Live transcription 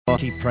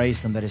Keep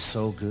praising him. That is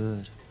so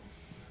good.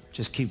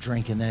 Just keep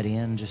drinking that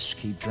in. Just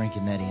keep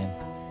drinking that in.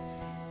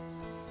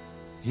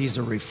 He's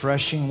the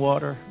refreshing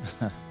water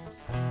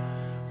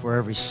for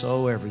every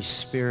soul, every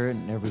spirit,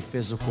 and every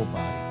physical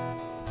body.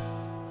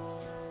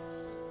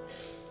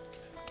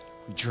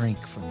 We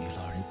drink from you,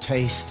 Lord, and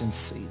taste and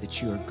see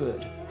that you are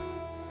good.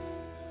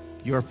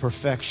 You are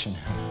perfection.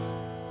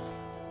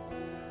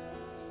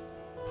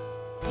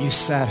 You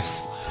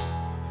satisfy.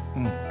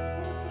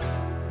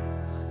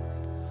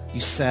 You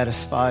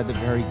satisfy the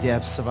very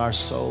depths of our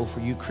soul, for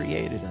you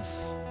created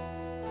us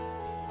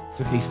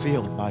to be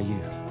filled by you.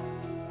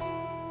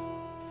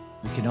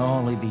 We can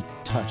only be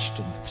touched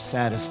and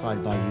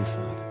satisfied by you,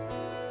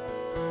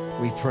 Father.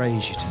 We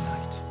praise you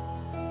tonight.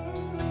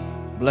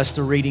 Bless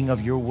the reading of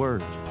your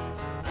word.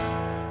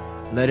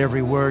 Let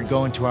every word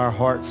go into our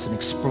hearts and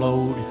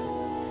explode.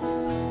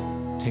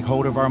 Take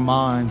hold of our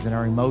minds and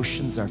our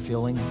emotions, our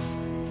feelings.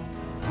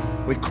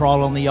 We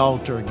crawl on the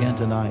altar again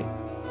tonight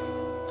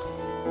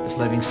as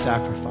living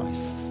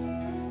sacrifice.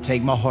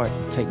 Take my heart,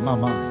 take my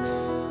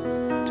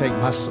mind, take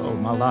my soul,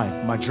 my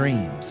life, my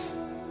dreams.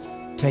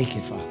 Take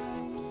it, Father,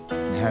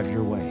 and have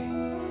your way.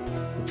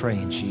 We pray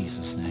in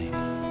Jesus' name.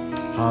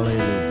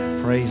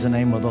 Hallelujah. Praise the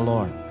name of the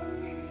Lord.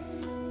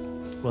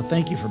 Well,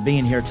 thank you for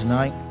being here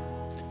tonight.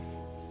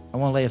 I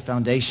want to lay a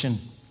foundation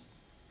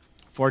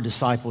for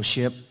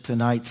discipleship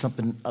tonight,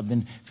 something I've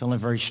been feeling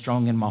very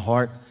strong in my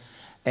heart,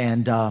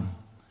 and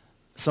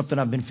something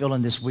I've been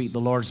feeling this week. The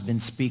Lord's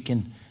been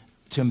speaking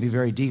to me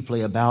very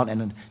deeply about,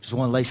 and I just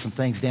want to lay some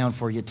things down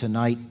for you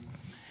tonight.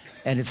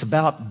 And it's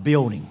about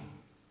building.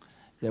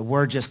 That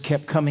word just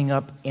kept coming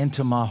up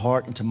into my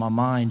heart, into my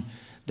mind,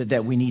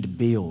 that we need to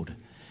build.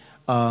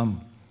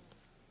 And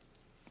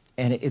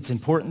it's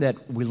important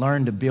that we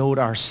learn to build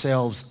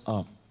ourselves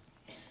up.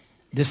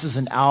 This is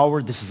an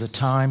hour, this is a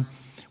time.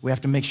 We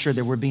have to make sure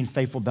that we're being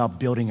faithful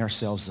about building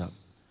ourselves up.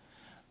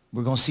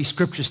 We're going to see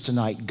scriptures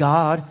tonight.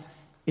 God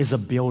is a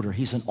builder.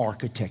 He's an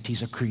architect.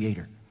 He's a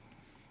creator.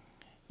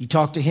 You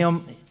talk to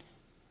him,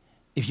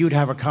 if you would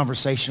have a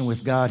conversation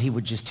with God, he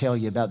would just tell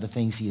you about the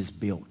things he has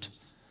built,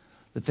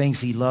 the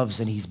things he loves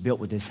and he's built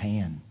with his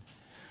hand.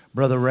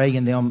 Brother Ray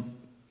and them,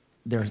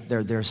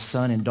 their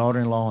son and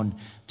daughter-in-law and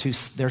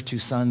their two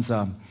sons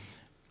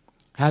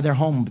had their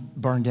home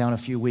burned down a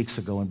few weeks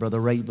ago. And Brother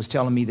Ray was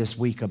telling me this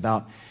week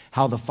about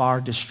how the fire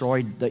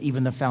destroyed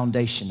even the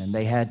foundation, and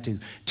they had to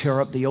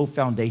tear up the old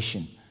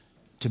foundation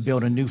to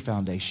build a new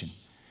foundation.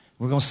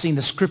 We're going to see in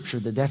the scripture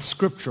that's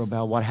scriptural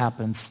about what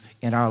happens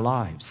in our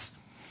lives.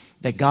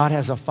 That God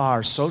has a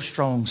fire so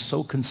strong,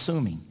 so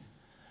consuming,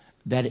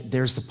 that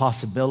there's the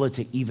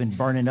possibility even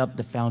burning up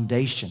the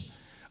foundation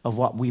of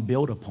what we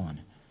build upon.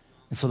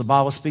 And so the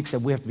Bible speaks that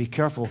we have to be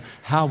careful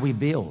how we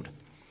build,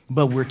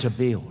 but we're to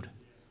build.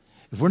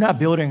 If we're not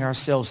building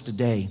ourselves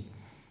today,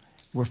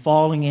 we're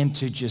falling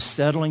into just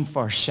settling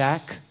for a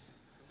shack,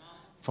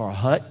 for a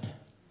hut,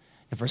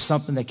 and for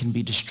something that can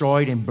be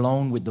destroyed and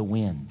blown with the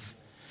winds.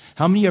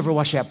 How many of you ever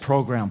watch that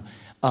program,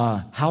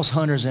 House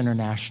Hunters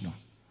International?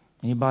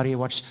 Anybody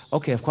watch?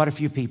 Okay, quite a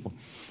few people.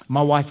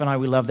 My wife and I,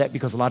 we love that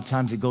because a lot of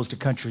times it goes to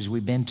countries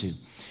we've been to.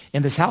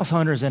 In this House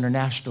Hunters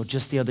International,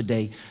 just the other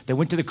day, they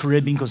went to the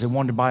Caribbean because they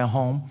wanted to buy a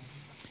home.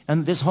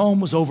 And this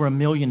home was over $1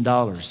 million.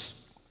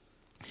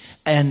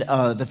 And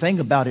the thing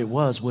about it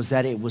was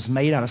that it was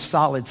made out of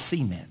solid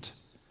cement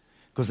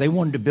because they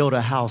wanted to build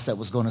a house that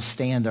was going to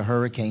stand the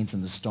hurricanes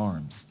and the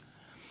storms.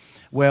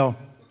 Well,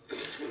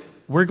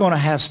 we're going to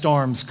have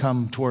storms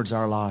come towards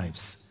our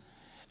lives.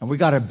 And we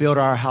got to build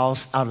our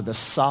house out of the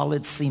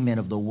solid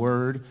cement of the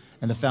Word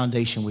and the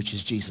foundation, which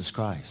is Jesus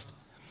Christ.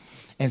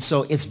 And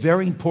so it's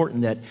very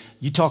important that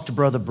you talk to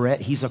Brother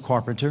Brett. He's a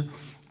carpenter.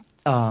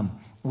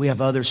 We have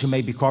others who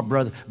may be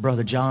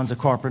Brother John's a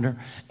carpenter.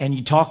 And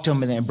you talk to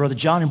him, and Brother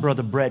John and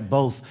Brother Brett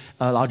both,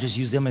 I'll just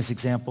use them as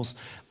examples.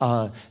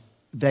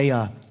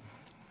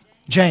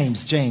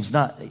 James,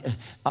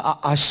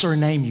 I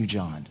surname you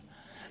John.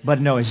 But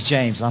no, it's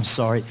James. I'm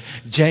sorry.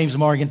 James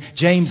Morgan.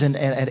 James,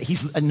 and he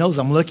knows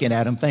I'm looking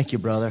at him. Thank you,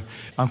 brother.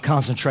 I'm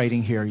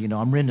concentrating here. You know,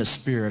 I'm in the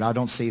spirit. I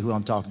don't see who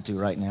I'm talking to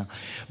right now.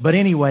 But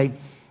anyway,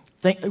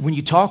 when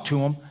you talk to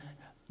them,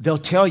 they'll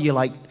tell you,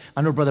 like,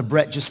 I know Brother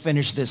Brett just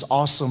finished this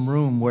awesome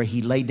room where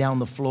he laid down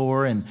the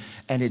floor and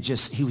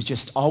he was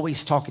just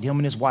always talking. Him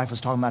and his wife was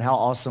talking about how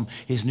awesome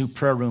his new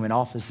prayer room and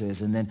office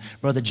is. And then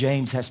Brother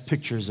James has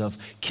pictures of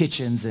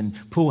kitchens and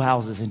pool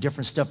houses and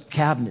different stuff,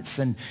 cabinets,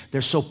 and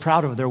they're so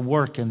proud of their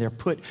work, and they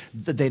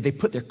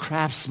put their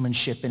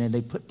craftsmanship in it,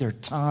 they put their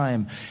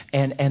time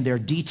and their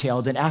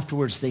detail. Then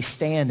afterwards they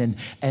stand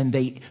and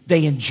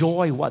they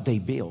enjoy what they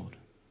build.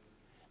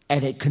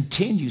 And it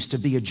continues to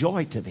be a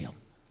joy to them.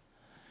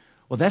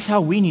 Well, that's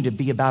how we need to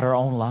be about our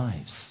own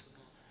lives.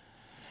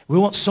 We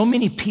want so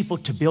many people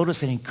to build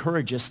us and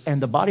encourage us,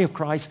 and the body of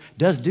Christ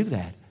does do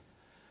that.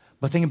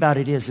 But the thing about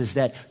it is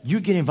that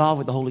you get involved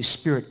with the Holy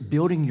Spirit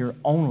building your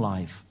own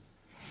life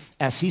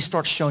as he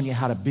starts showing you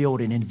how to build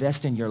and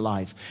invest in your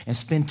life and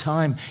spend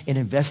time in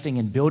investing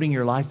and building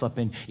your life up,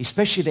 in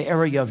especially the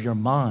area of your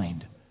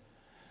mind.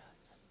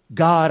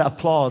 God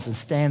applauds and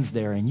stands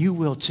there, and you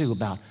will too,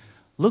 about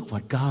Look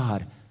what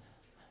God,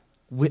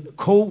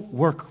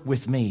 co-work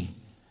with me.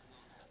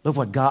 Look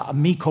what God,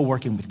 me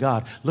co-working with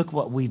God. Look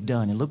what we've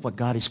done and look what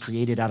God has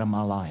created out of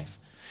my life.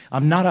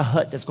 I'm not a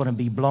hut that's going to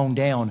be blown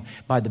down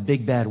by the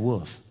big bad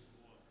wolf.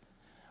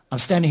 I'm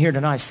standing here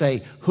tonight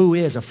say, who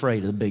is afraid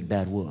of the big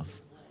bad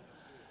wolf?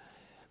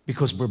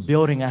 Because we're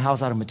building a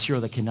house out of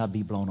material that cannot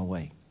be blown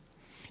away.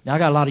 Now, I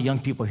got a lot of young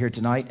people here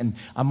tonight, and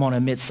I'm going to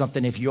admit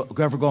something. If you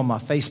ever go on my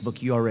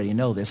Facebook, you already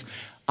know this.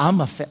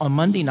 On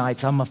Monday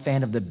nights, I'm a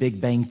fan of the Big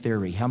Bang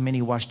Theory. How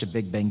many watch the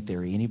Big Bang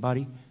Theory?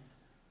 Anybody?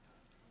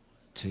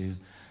 2.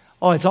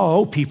 Oh, it's all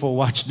old people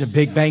watching the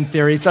Big Bang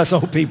Theory. It's us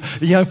old people.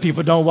 The young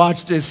people don't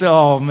watch this.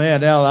 Oh,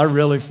 man, Al, I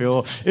really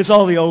feel it's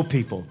all the old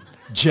people.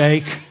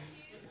 Jake,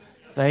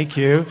 thank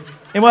you.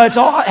 And well, it's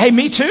all, hey,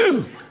 me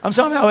too. I'm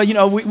somehow,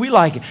 we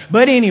like it.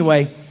 But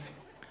anyway,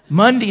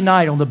 Monday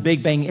night on the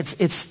Big Bang,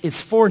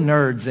 it's for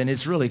nerds, and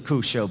it's really a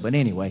cool show. But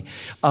anyway,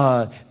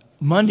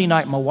 Monday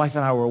night, my wife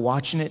and I were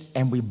watching it,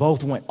 and we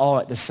both went all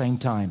at the same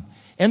time.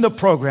 In the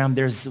program,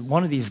 there's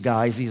one of these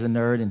guys. He's a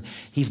nerd, and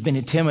he's been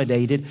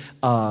intimidated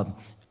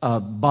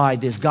by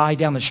this guy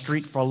down the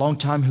street for a long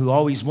time who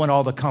always won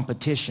all the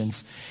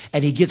competitions.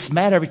 And he gets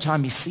mad every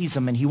time he sees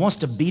him, and he wants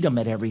to beat him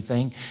at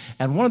everything.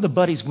 And one of the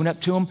buddies went up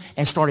to him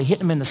and started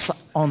hitting him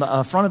on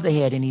the front of the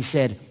head, and he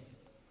said,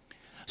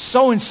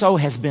 so-and-so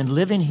has been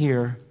living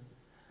here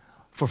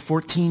for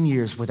 14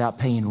 years without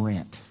paying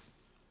rent.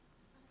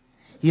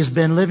 He has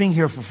been living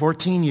here for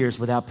 14 years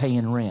without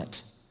paying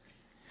rent.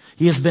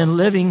 He has been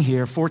living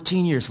here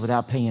 14 years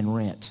without paying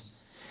rent.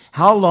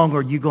 How long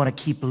are you going to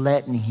keep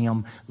letting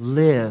him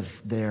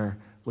live there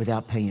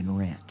without paying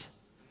rent?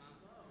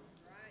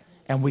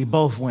 And we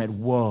both went,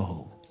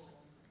 whoa.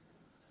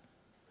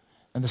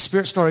 And the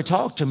Spirit started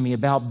talking to me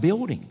about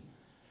building.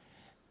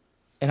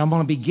 And I'm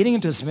going to be getting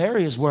into some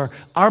areas where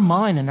our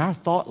mind and our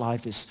thought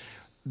life is,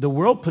 the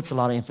world puts a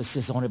lot of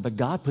emphasis on it, but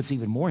God puts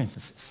even more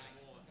emphasis.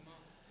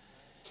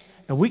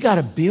 And we got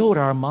to build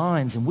our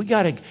minds, and we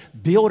got to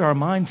build our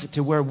minds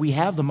to where we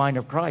have the mind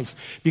of Christ.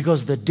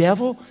 Because the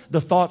devil,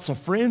 the thoughts of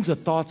friends, the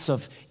thoughts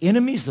of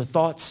enemies, the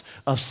thoughts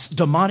of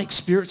demonic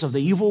spirits of the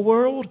evil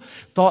world,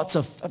 thoughts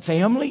of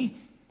family,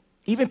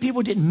 even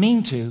people didn't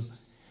mean to.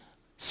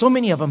 So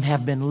many of them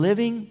have been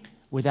living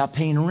without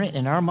paying rent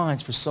in our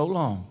minds for so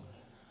long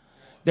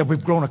that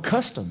we've grown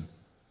accustomed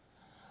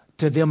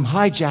to them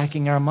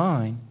hijacking our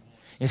mind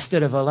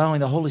instead of allowing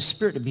the Holy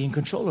Spirit to be in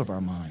control of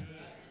our mind.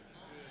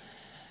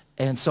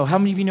 And so how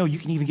many of you know you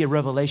can even get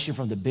revelation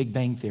from the Big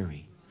Bang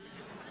Theory?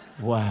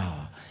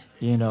 Wow.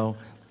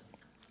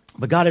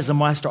 But God is a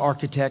master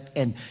architect,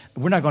 and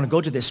we're not going to go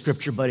to this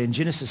scripture, but in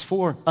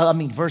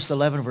verse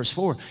 11, verse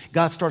 4,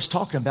 God starts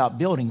talking about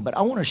building. But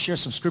I want to share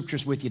some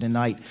scriptures with you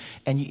tonight,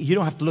 and you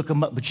don't have to look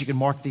them up, but you can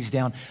mark these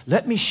down.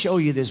 Let me show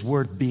you this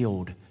word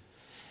build.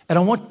 And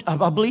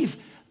I believe,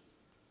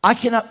 I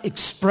cannot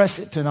express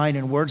it tonight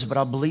in words, but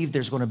I believe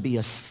there's going to be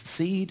a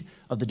seed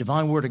of the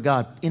divine word of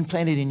God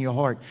implanted in your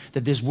heart,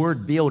 that this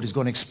word build is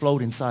going to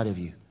explode inside of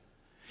you.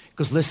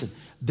 Because listen,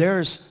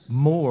 there's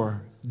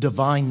more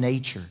divine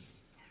nature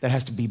that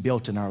has to be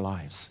built in our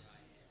lives.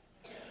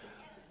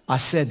 I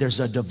said there's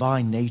a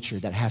divine nature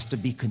that has to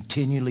be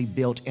continually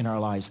built in our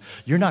lives.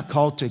 You're not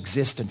called to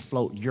exist and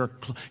float.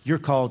 You're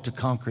called to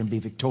conquer and be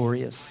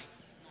victorious.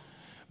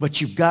 But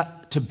you've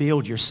got to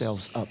build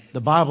yourselves up.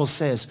 The Bible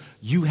says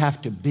you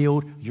have to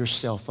build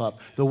yourself up.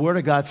 The Word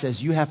of God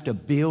says you have to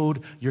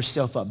build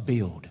yourself up.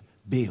 Build.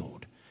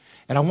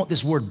 And I want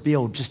this word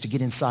build just to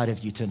get inside of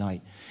you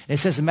tonight. And it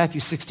says in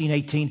Matthew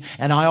 16:18,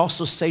 and I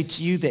also say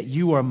to you that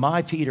you are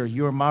my Peter,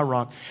 you are my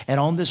rock, and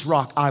on this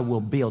rock I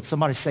will build.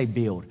 Somebody say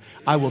build.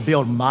 I will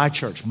build my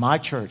church,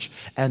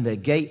 and the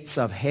gates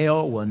of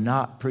hell will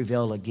not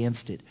prevail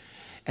against it.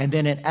 And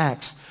then in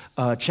Acts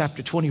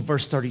chapter 20,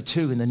 verse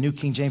 32, in the New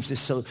King James, it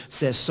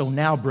says, so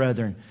now,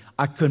 brethren,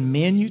 I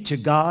commend you to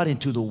God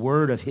and to the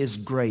word of his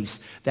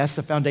grace. That's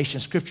the foundation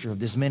scripture of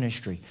this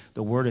ministry,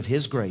 the word of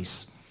his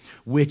grace,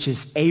 which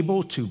is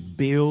able to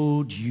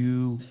build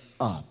you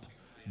up.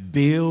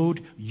 Build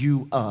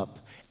you up.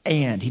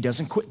 And he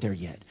doesn't quit there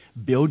yet.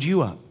 Build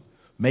you up.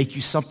 Make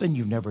you something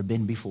you've never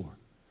been before.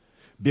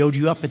 Build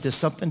you up into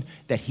something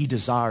that he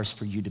desires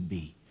for you to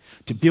be.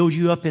 To build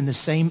you up in the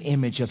same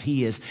image of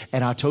he is.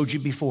 And I told you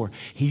before,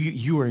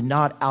 you are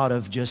not out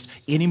of just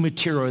any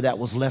material that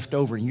was left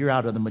over, and you're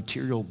out of the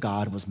material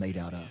God was made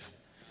out of.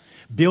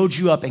 Build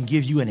you up and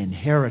give you an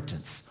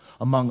inheritance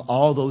among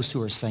all those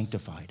who are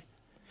sanctified.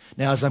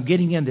 Now, as I'm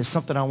getting in, there's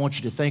something I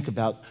want you to think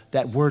about.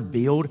 That word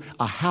build,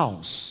 a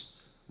house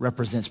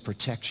represents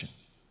protection.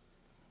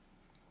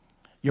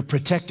 You're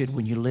protected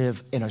when you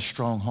live in a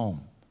strong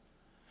home.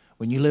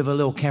 When you live in a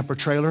little camper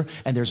trailer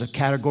and there's a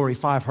Category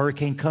 5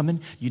 hurricane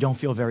coming, you don't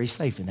feel very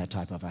safe in that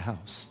type of a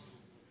house.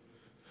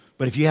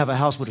 But if you have a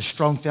house with a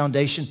strong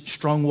foundation,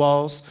 strong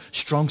walls,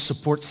 strong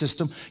support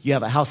system, you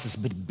have a house that's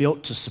been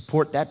built to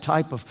support that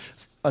type of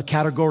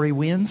category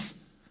winds,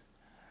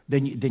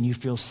 then you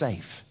feel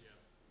safe.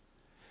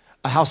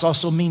 A house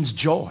also means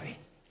joy.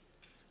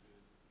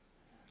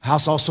 A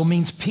house also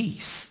means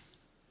peace.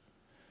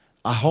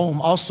 A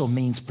home also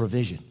means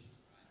provision.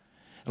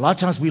 A lot of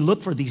times we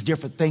look for these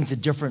different things in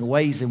different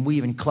ways, and we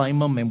even claim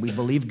them and we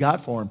believe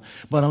God for them.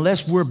 But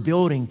unless we're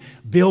building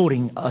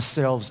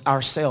ourselves,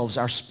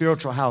 our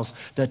spiritual house,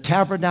 the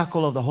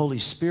tabernacle of the Holy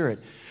Spirit,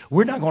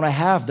 we're not going to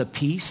have the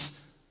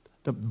peace,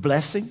 the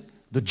blessing,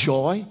 the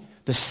joy,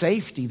 the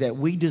safety that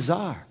we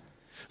desire.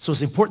 So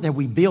it's important that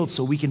we build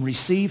so we can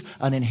receive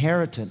an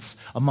inheritance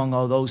among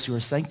all those who are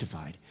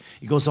sanctified.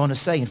 He goes on to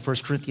say in 1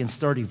 Corinthians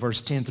 30,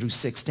 verse 10 through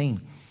 16,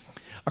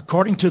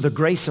 according to the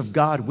grace of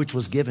God which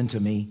was given to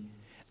me,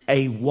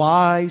 a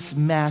wise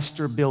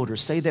master builder.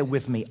 Say that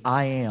with me.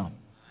 I am,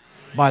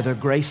 by the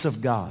grace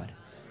of God,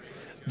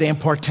 the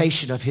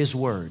impartation of his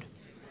word.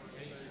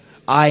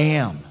 I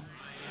am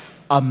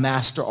a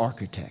master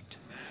architect,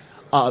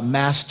 a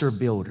master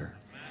builder.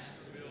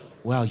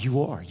 Well,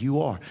 you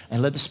are.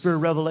 And let the Spirit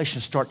of revelation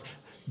start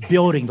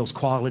building those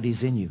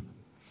qualities in you.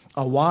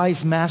 A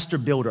wise master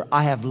builder.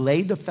 I have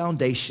laid the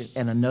foundation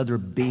and another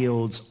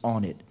builds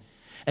on it.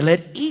 And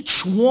let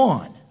each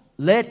one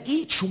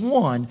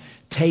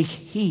take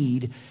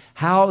heed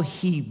how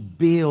he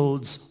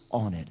builds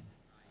on it.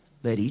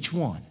 Let each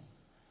one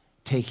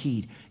take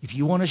heed. If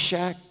you want a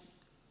shack,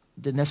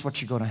 then that's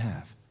what you're going to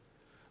have.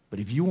 But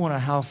if you want a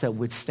house that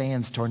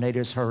withstands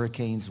tornadoes,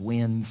 hurricanes,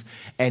 winds,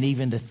 and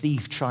even the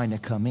thief trying to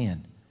come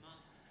in,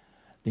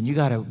 then you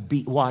got to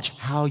watch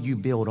how you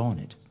build on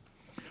it.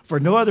 For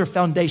no other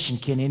foundation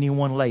can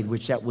anyone lay,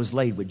 which that was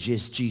laid with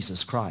just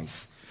Jesus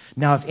Christ.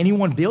 Now, if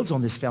anyone builds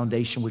on this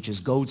foundation, which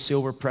is gold,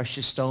 silver,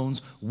 precious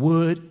stones,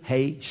 wood,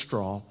 hay,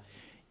 straw,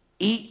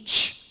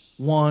 each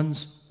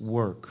one's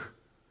work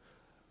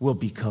will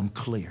become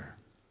clear.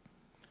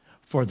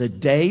 For the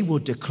day will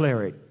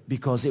declare it,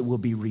 because it will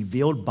be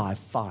revealed by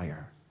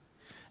fire.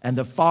 And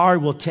the fire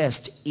will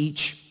test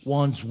each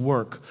one's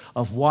work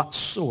of what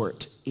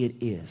sort it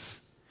is.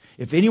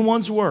 If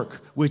anyone's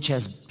work which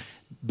has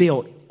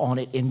built on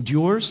it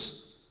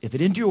endures, if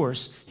it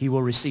endures, he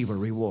will receive a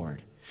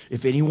reward.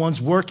 If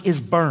anyone's work is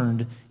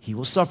burned, he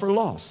will suffer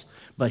loss,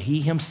 but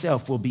he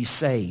himself will be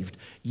saved,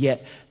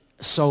 yet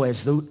so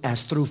as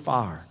through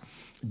fire.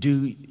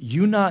 Do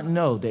you not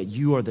know that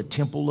you are the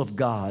temple of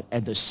God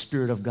and the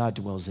Spirit of God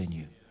dwells in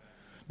you?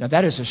 Now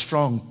that is a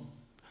strong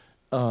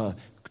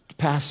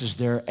passage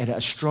there and a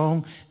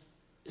strong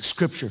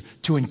scripture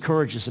to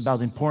encourage us about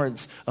the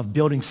importance of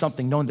building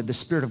something, knowing that the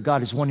Spirit of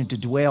God is wanting to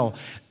dwell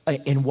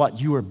in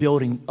what you are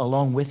building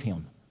along with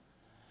him.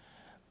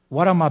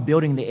 What am I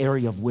building in the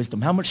area of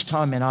wisdom? How much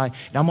time and I'm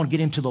going to get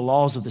into the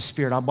laws of the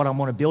Spirit. What I'm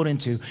going to build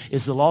into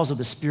is the laws of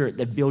the Spirit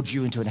that build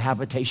you into a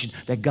habitation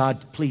that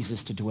God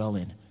pleases to dwell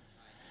in.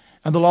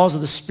 And the laws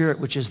of the Spirit,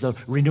 which is the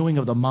renewing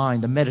of the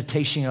mind, the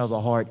meditation of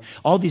the heart,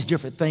 all these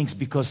different things,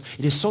 because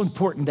it is so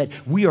important that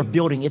we are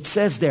building. It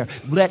says there,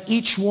 let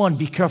each one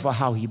be careful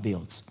how he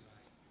builds.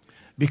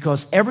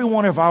 Because every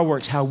one of our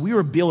works, how we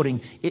are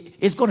building,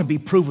 it's going to be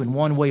proven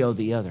one way or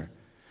the other.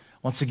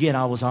 Once again,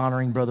 I was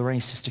honoring Brother Ray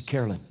and Sister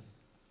Carolyn.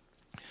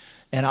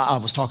 And I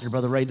was talking to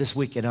Brother Ray this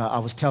week, and I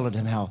was telling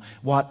him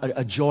what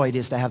a joy it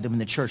is to have them in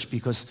the church,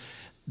 because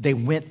they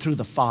went through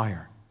the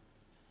fire.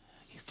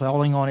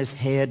 Falling on his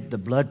head, the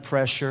blood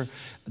pressure,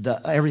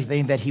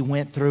 everything that he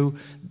went through,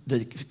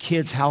 the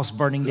kid's house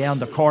burning down,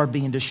 the car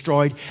being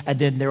destroyed, and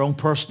then their own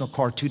personal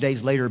car 2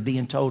 days later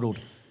being totaled.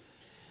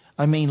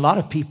 I mean, a lot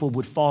of people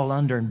would fall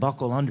under and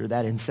buckle under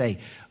that and say,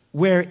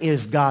 where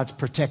is God's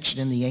protection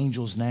in the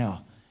angels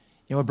now?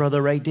 You know what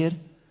Brother Ray did?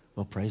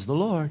 Well, praise the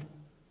Lord.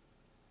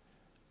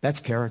 That's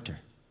character.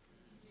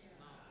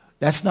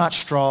 That's not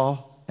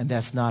straw and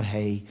that's not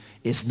hay.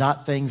 It's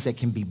not things that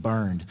can be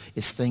burned.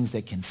 It's things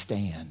that can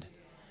stand.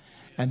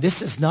 And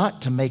this is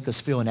not to make us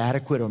feel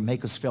inadequate or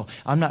make us feel,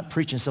 I'm not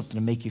preaching something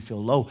to make you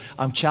feel low.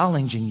 I'm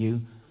challenging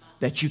you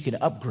that you can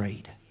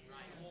upgrade.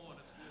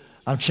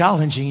 I'm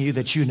challenging you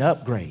that you can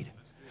upgrade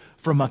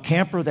from a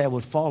camper that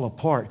would fall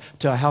apart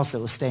to a house that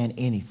will stand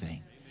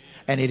anything.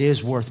 And it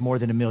is worth more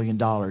than $1 million.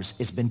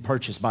 It's been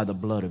purchased by the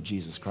blood of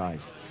Jesus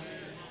Christ.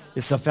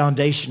 It's the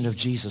foundation of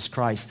Jesus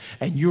Christ.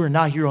 And you are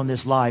not here on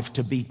this life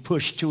to be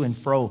pushed to and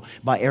fro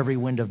by every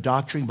wind of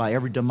doctrine, by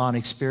every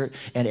demonic spirit,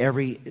 and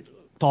every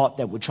thought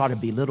that would try to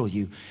belittle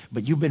you.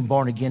 But you've been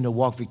born again to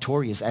walk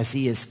victorious as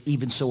he is,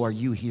 even so are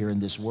you here in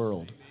this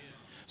world.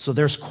 So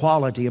there's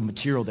quality of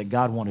material that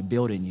God wants to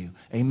build in you.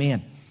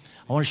 Amen.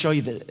 I want to show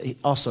you that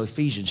also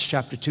Ephesians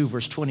chapter 2,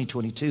 verse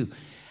 20-22.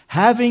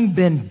 Having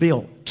been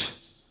built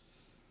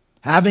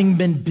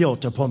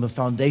upon the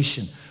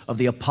foundation of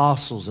the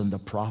apostles and the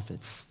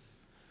prophets.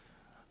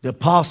 The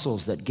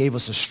apostles that gave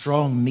us a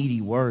strong,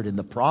 meaty word, and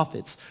the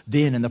prophets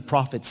then and the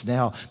prophets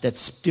now that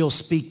still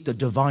speak the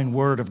divine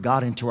word of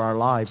God into our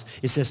lives.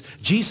 It says,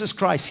 Jesus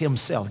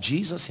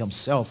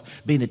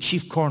himself being the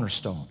chief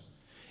cornerstone,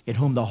 in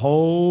whom the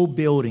whole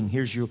building,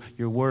 here's your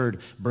word,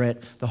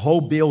 Brett, the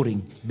whole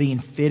building being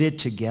fitted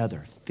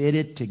together.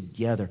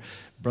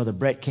 Brother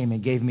Brett came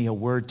and gave me a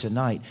word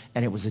tonight,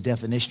 and it was a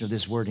definition of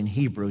this word in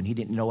Hebrew, and he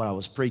didn't know what I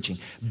was preaching.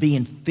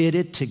 Being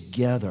fitted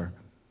together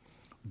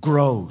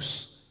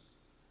grows.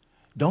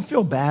 Don't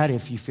feel bad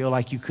if you feel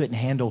like you couldn't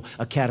handle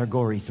a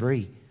category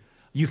 3.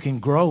 you can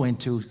grow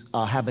into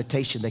a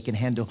habitation that can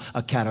handle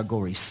a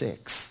category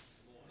 6.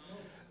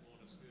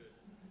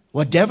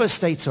 What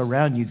devastates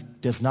around you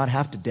does not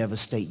have to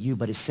devastate you,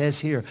 but it says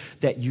here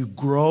that you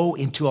grow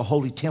into a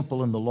holy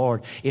temple in the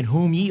Lord, in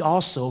whom ye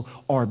also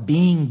are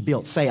being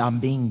built. Say, I'm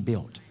being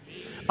built.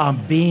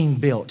 I'm being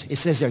built. It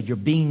says there, you're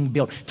being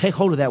built. Take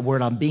hold of that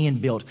word, I'm being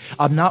built.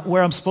 I'm not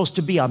where I'm supposed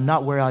to be. I'm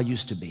not where I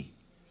used to be.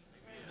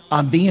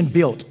 I'm being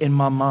built in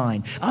my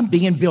mind. I'm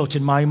being built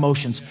in my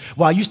emotions.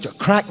 What used to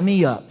crack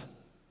me up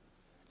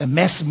and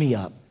mess me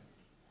up,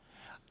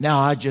 now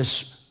I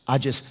just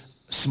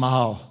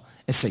smile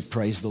and say,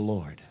 praise the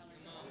Lord.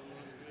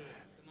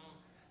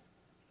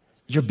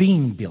 You're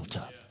being built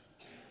up.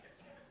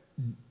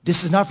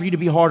 This is not for you to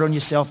be hard on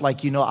yourself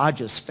like, I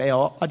just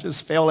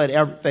fail at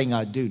everything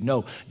I do.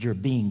 No, you're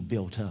being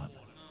built up.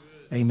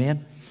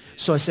 Amen.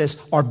 So it says,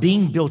 are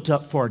being built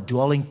up for a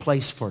dwelling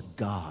place for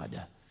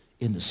God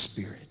in the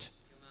Spirit.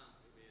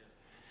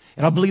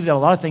 And I believe that a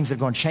lot of things that are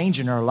going to change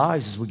in our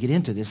lives as we get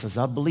into this, as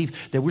I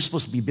believe that we're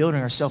supposed to be building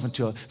ourselves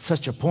into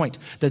such a point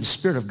that the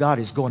Spirit of God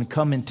is going to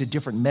come into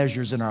different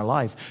measures in our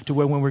life to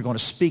where when we're going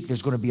to speak,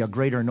 there's going to be a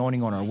greater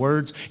anointing on our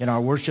words, in our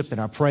worship, in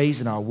our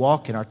praise, in our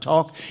walk, in our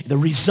talk. The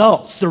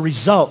results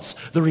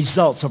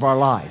of our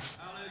life.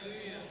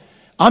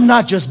 I'm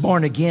not just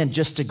born again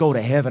just to go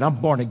to heaven.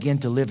 I'm born again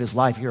to live his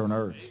life here on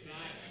earth.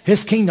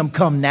 His kingdom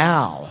come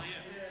now.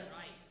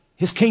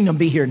 His kingdom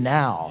be here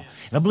now.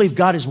 And I believe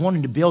God is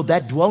wanting to build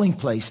that dwelling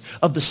place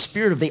of the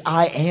Spirit of the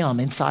I am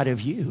inside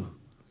of you.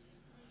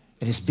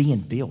 And it's being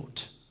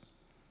built.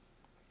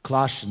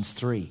 Colossians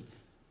 3,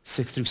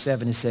 6 through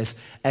 7, it says,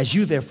 as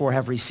you therefore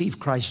have received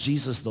Christ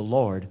Jesus the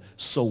Lord,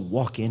 so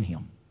walk in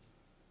him.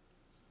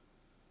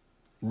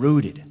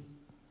 Rooted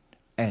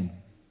and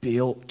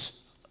built.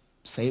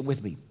 Say it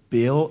with me.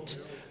 Built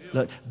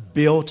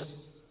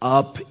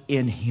up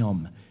in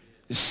him.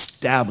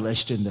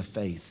 Established in the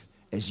faith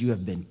as you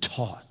have been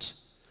taught.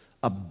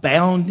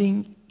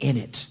 Abounding in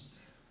it,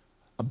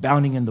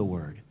 abounding in the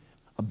word,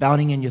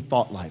 abounding in your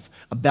thought life,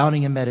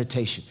 abounding in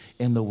meditation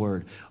in the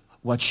word.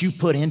 What you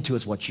put into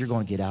is what you're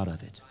going to get out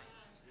of it.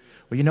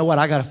 Well, you know what?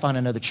 I got to find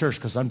another church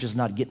because I'm just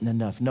not getting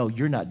enough. No,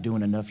 you're not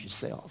doing enough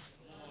yourself.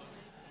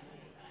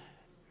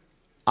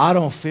 I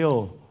don't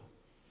feel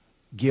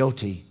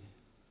guilty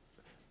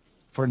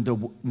for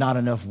the not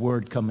enough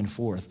word coming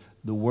forth.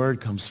 The word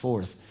comes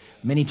forth.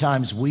 Many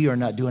times we are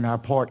not doing our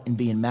part in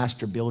being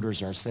master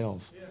builders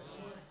ourselves.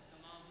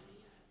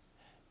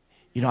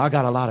 I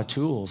got a lot of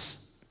tools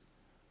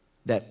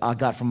that I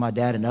got from my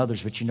dad and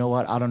others, but you know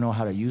what? I don't know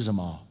how to use them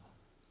all.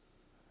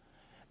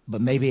 But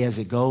maybe as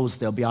it goes,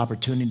 there'll be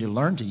opportunity to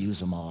learn to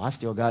use them all. I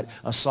still got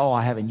a saw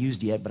I haven't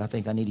used yet, but I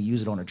think I need to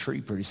use it on a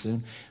tree pretty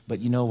soon. But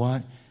you know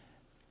what?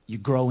 You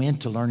grow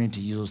into learning to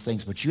use those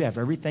things, but you have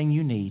everything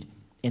you need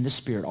in the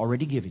Spirit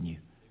already given you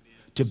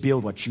to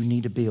build what you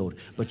need to build.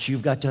 But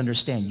you've got to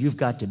understand, you've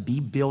got to be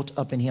built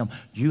up in him.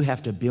 You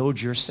have to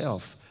build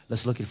yourself.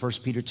 Let's look at 1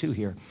 Peter 2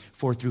 here,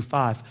 4 through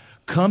 5.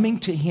 Coming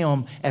to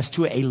him as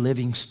to a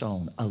living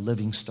stone,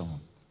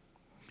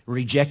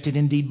 rejected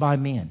indeed by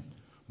men,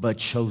 but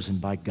chosen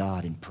by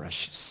God and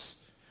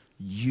precious.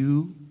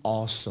 You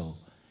also,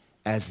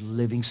 as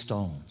living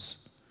stones,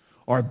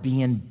 are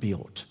being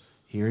built.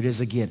 Here it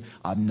is again.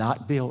 I'm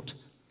not built,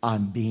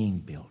 I'm being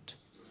built.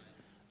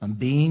 I'm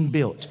being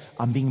built.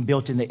 I'm being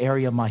built in the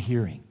area of my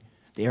hearing,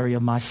 the area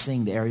of my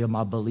seeing, the area of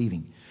my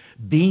believing.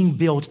 Being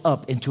built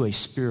up into a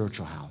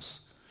spiritual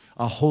house,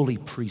 a holy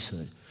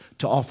priesthood,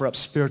 to offer up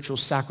spiritual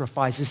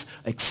sacrifices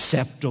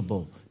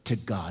acceptable to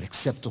God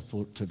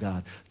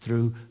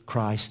through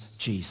Christ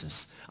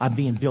Jesus. I'm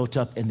being built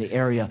up in the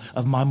area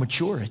of my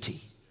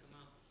maturity.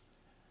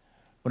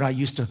 When I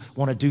used to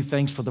want to do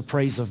things for the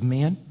praise of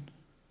men,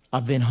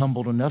 I've been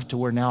humbled enough to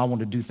where now I want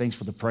to do things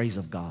for the praise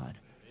of God.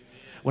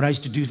 When I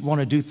used to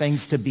want to do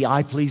things to be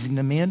eye-pleasing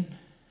to men,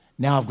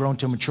 now I've grown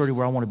to a maturity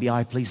where I want to be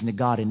eye-pleasing to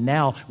God. And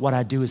now what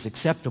I do is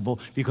acceptable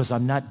because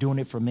I'm not doing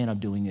it for men, I'm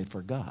doing it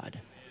for God.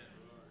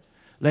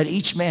 Let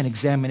each man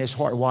examine his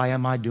heart. Why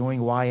am I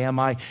doing? Why am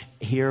I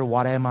here?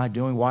 What am I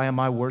doing? Why am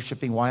I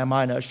worshiping? Why am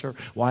I an usher?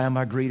 Why am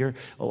I a greeter?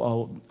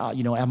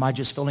 Am I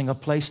just filling a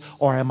place?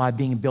 Or am I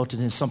being built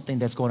into something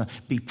that's going to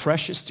be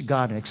precious to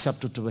God and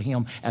acceptable to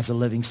him as a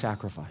living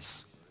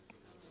sacrifice?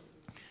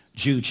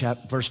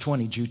 Verse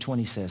 20, Jude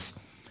 20 says,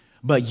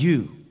 but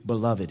you,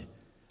 beloved,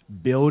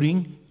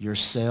 building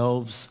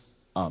yourselves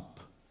up.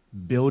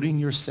 Building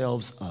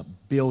yourselves up.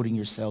 Building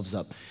yourselves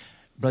up.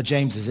 Brother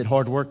James, is it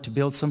hard work to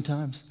build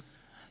sometimes?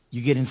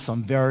 You get in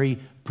some very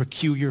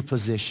peculiar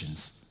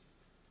positions.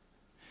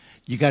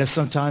 You got to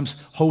sometimes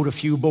hold a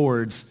few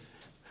boards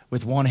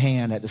with one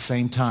hand at the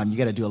same time. You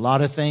got to do a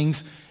lot of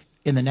things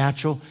in the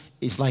natural.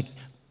 It's like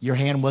your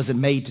hand wasn't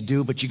made to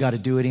do, but you got to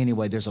do it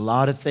anyway. There's a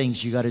lot of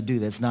things you got to do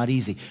that's not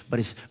easy,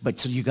 but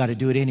so you got to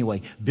do it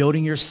anyway.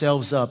 Building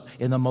yourselves up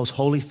in the most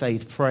holy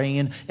faith,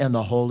 praying in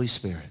the Holy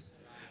Spirit,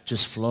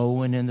 just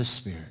flowing in the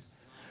Spirit,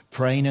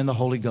 praying in the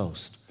Holy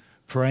Ghost,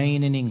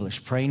 Praying in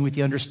English, praying with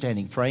the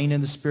understanding, praying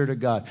in the Spirit of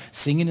God,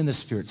 singing in the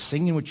Spirit,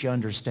 singing with your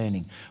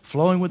understanding,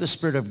 flowing with the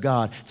Spirit of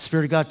God. The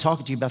Spirit of God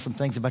talking to you about some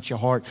things about your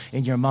heart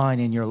and your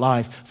mind and your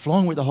life,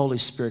 flowing with the Holy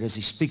Spirit as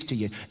he speaks to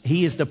you.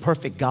 He is the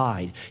perfect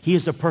guide. He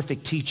is the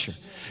perfect teacher.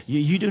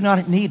 You do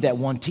not need that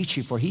one teach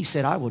you, for he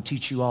said, I will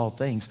teach you all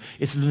things.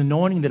 It's the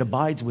anointing that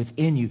abides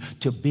within you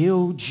to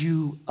build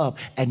you up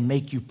and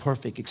make you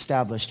perfect,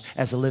 established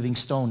as a living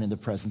stone in the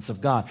presence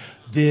of God.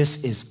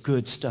 This is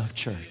good stuff,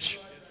 church.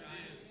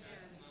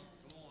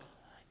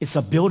 It's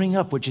a building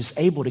up which is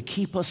able to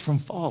keep us from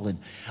falling.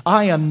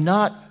 I am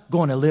not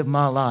going to live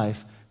my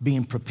life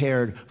being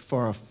prepared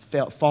for a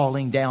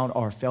falling down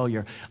or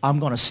failure. I'm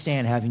going to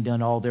stand, having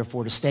done all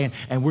therefore to stand,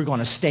 and we're going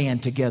to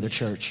stand together,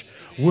 church.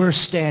 We're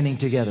standing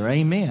together.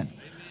 Amen.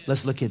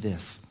 Let's look at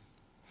this.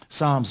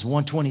 Psalms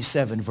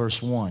 127,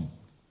 verse 1.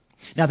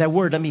 Now that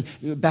word, let me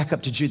back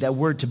up to Jude. That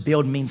word to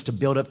build means to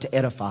build up, to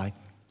edify.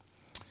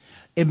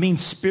 It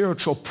means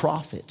spiritual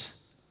profit.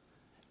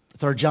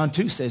 3 John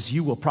 2 says,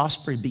 you will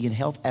prosper and be in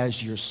health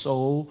as your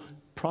soul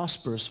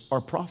prospers or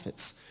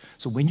profits.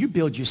 So when you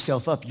build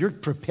yourself up, you're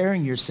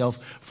preparing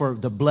yourself for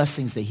the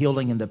blessings, the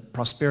healing, and the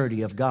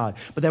prosperity of God.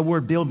 But that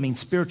word build means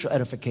spiritual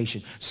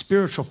edification,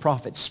 spiritual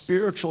profit,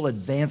 spiritual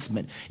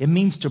advancement. It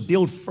means to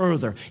build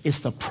further. It's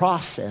the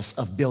process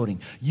of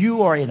building.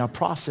 You are in a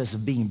process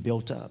of being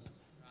built up.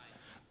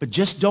 But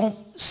just don't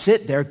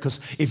sit there, because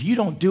if you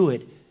don't do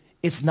it,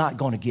 it's not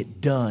going to get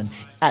done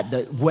at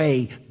the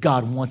way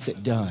God wants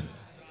it done.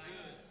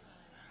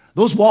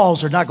 Those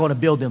walls are not going to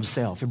build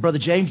themselves. If Brother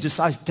James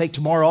decides to take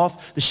tomorrow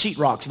off, the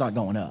sheetrock's not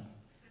going up.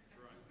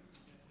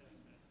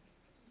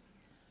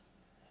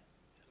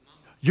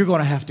 You're going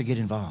to have to get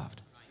involved.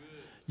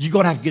 You're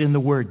going to have to get in the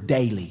Word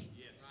daily.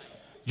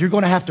 You're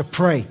going to have to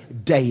pray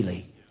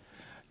daily.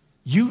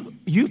 You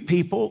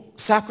people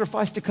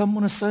sacrifice to come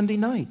on a Sunday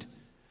night.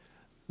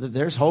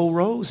 There's whole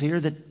rows here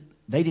that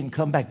they didn't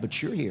come back,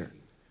 but you're here.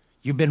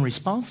 You've been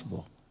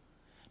responsible.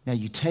 Now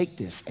you take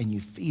this and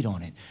you feed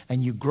on it,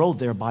 and you grow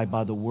thereby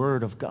by the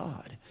word of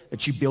God,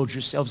 that you build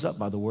yourselves up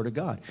by the word of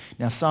God.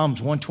 Now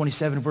Psalms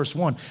 127 verse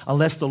 1,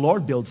 unless the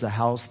Lord builds the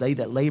house, they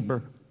that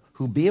labor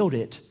who build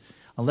it,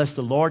 unless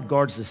the Lord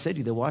guards the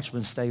city, the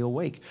watchmen stay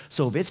awake.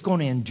 So if it's going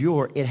to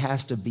endure, it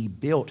has to be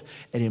built,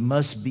 and it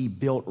must be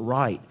built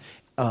right.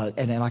 And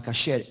then, like I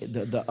said,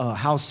 the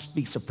house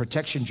speaks of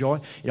protection, joy.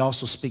 It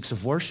also speaks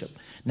of worship.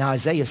 Now,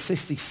 Isaiah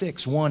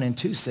 66, 1 and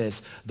 2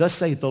 says, thus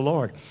saith the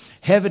Lord,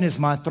 heaven is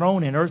my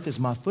throne and earth is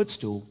my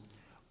footstool.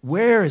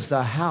 Where is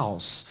the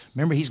house?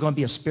 Remember, he's going to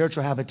be a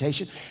spiritual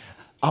habitation.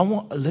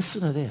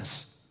 Listen to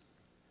this.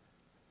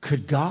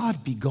 Could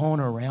God be going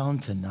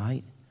around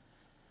tonight?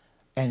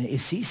 And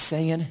is he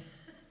saying,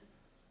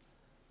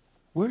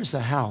 where's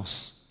the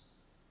house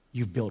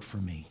you've built for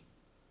me?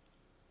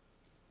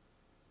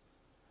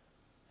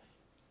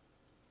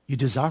 You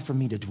desire for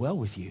me to dwell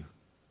with you,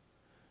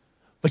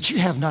 but you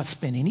have not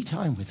spent any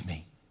time with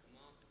me.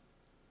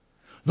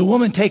 The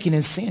woman taken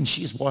in sin,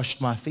 she has washed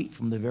my feet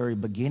from the very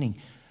beginning.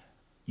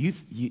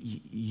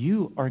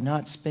 You are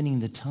not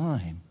spending the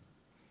time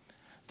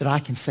that I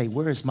can say,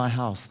 where is my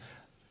house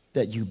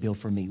that you built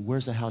for me?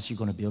 Where's the house you're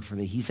going to build for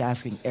me? He's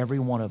asking every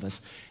one of us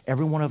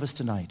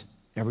tonight,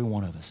 every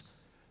one of us.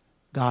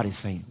 God is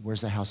saying, where's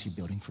the house you're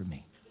building for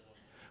me?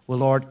 Well,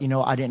 Lord,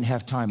 I didn't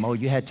have time. Oh,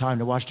 you had time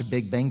to watch The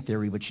Big Bang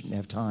Theory, but you didn't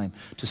have time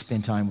to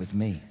spend time with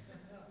me.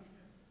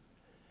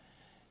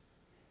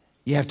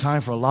 You have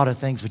time for a lot of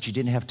things, but you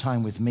didn't have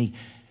time with me.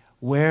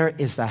 Where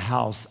is the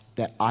house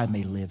that I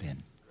may live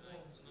in?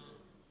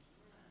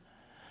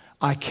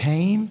 I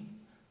came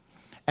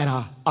and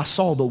I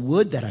saw the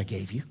wood that I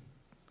gave you.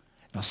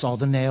 And I saw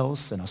the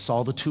nails, and I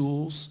saw the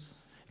tools,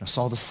 and I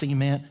saw the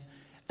cement,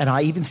 and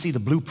I even see the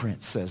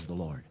blueprint, says the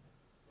Lord.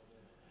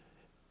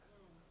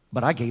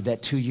 But I gave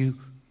that to you,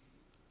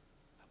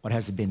 what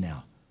has it been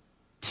now?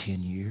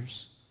 10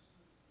 years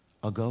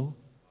ago?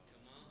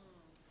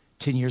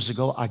 10 years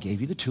ago, I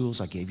gave you the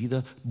tools, I gave you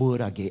the wood,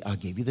 I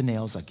gave you the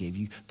nails, I gave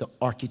you the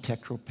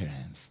architectural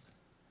plans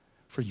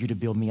for you to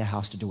build me a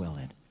house to dwell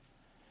in.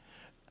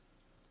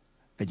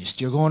 And you're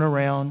still going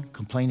around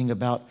complaining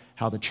about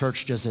how the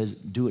church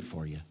doesn't do it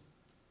for you.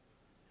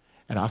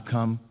 And I've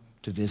come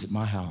to visit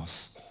my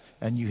house,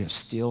 and you have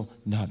still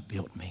not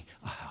built me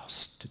a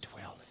house to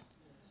dwell in.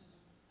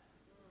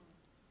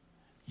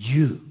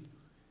 You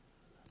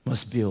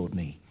must build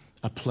me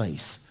a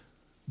place.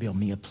 Build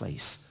me a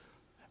place.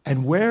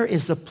 And where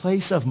is the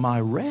place of my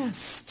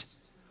rest?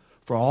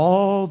 For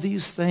all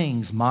these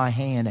things my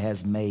hand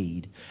has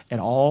made, and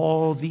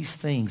all these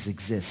things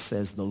exist,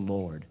 says the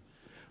Lord.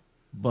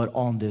 But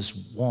on this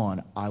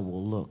one I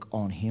will look,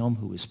 on him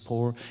who is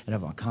poor and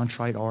of a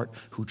contrite heart,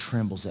 who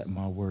trembles at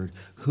my word.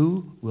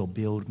 Who will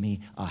build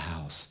me a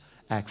house?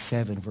 Acts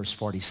 7, verse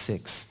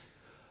 46.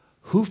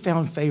 Who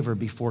found favor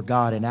before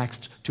God and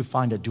asked to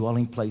find a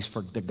dwelling place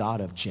for the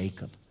God of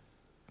Jacob?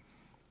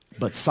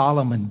 But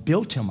Solomon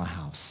built him a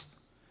house.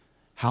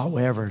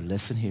 However,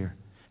 listen here,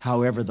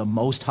 however, the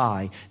Most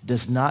High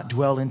does not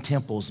dwell in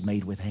temples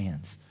made with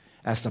hands.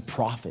 As the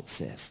prophet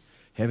says,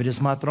 heaven is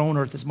my throne,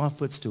 earth is my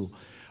footstool.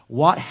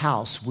 What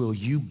house will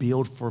you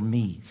build for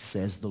me,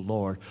 says the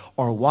Lord?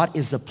 Or what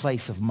is the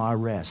place of my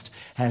rest?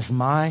 Has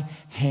my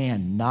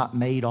hand not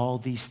made all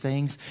these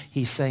things?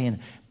 He's saying,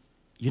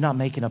 you're not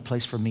making a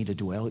place for me to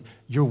dwell.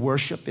 Your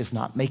worship is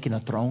not making a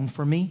throne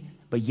for me,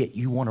 but yet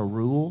you want to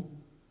rule.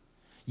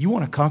 You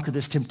want to conquer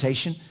this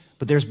temptation,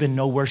 but there's been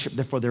no worship,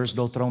 therefore there is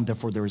no throne,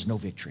 therefore there is no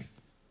victory.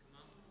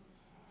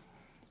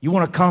 You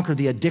want to conquer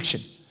the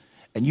addiction.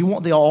 And you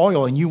want the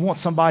oil, and you want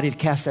somebody to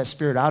cast that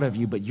spirit out of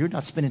you, but you're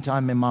not spending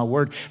time in my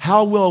word.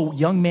 How will a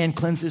young man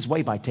cleanse his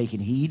way? By taking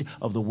heed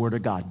of the word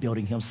of God,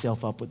 building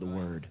himself up with the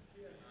word.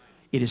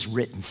 It is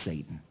written,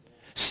 Satan.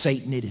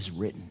 Satan, it is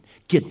written.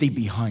 Get thee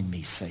behind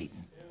me, Satan.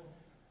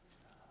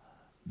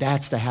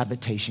 That's the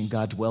habitation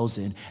God dwells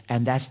in,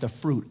 and that's the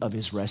fruit of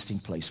his resting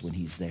place when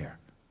he's there.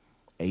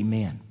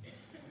 Amen.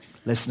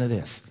 Listen to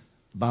this.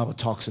 The Bible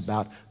talks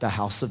about the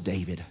house of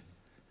David,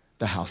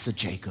 the house of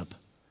Jacob.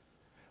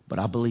 But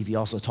I believe he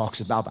also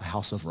talks about the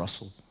house of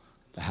Russell,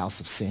 the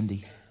house of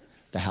Cindy,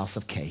 the house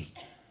of Kay.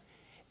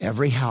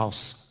 Every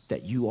house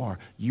that you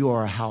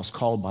are a house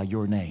called by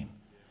your name.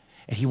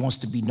 And he wants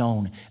to be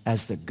known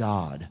as the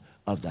God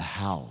of the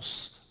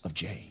house of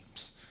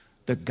James,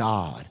 the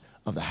God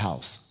of the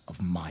house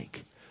of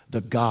Mike, the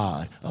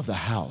God of the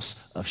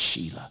house of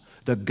Sheila,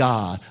 the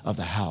God of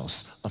the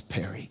house of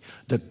Perry,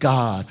 the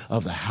God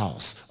of the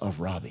house of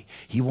Robbie.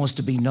 He wants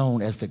to be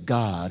known as the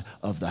God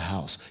of the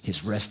house,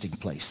 his resting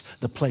place,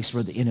 the place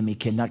where the enemy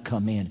cannot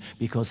come in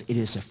because it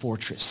is a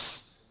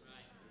fortress.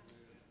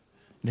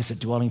 And it's a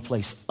dwelling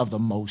place of the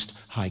Most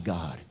High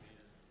God.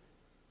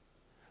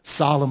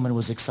 Solomon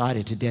was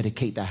excited to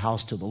dedicate the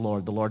house to the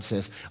Lord. The Lord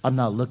says, I'm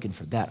not looking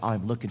for that.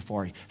 I'm looking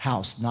for a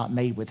house not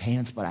made with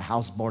hands, but a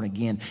house born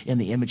again in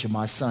the image of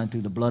my Son,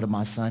 through the blood of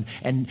my Son,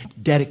 and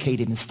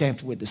dedicated and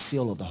stamped with the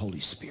seal of the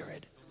Holy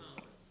Spirit.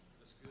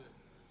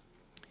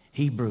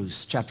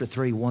 Hebrews chapter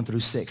 3, 1 through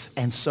 6.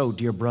 And so,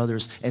 dear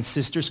brothers and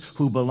sisters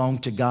who belong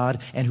to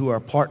God and who are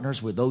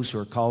partners with those who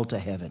are called to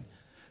heaven,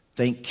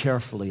 think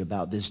carefully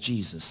about this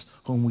Jesus,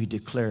 whom we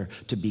declare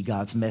to be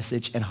God's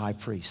message and high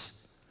priest.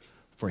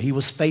 For he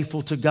was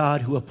faithful to God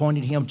who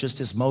appointed him,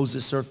 just as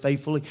Moses served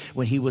faithfully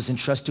when he was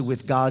entrusted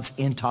with God's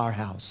entire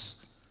house.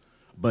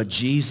 But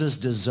Jesus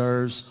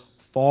deserves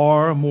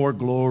far more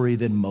glory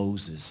than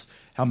Moses.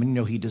 How many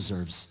know he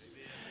deserves?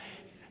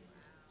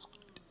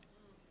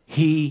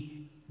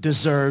 He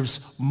deserves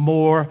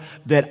more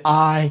than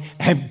I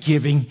am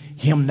giving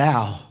him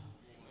now.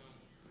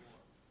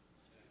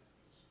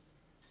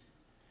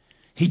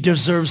 He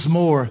deserves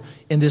more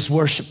in this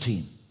worship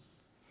team.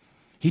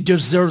 He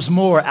deserves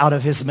more out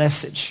of his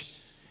message.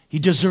 He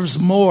deserves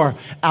more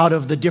out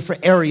of the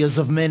different areas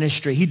of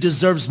ministry. He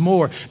deserves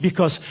more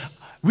because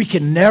we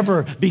can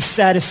never be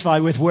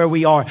satisfied with where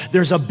we are.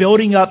 There's a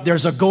building up,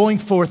 there's a going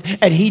forth,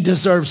 and he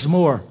deserves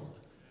more.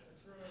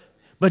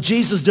 But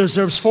Jesus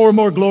deserves far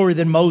more glory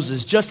than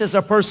Moses, just as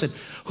a person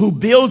who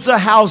builds a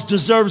house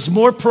deserves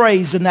more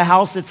praise than the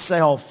house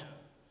itself.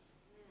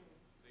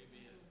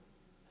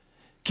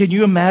 Can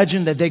you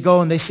imagine that they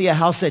go and they see a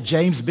house that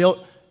James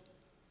built?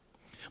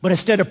 But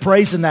instead of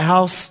praising the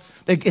house,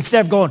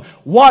 instead of going,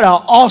 what an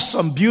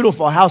awesome,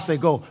 beautiful house, they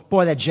go,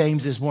 boy, that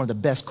James is one of the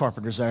best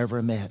carpenters I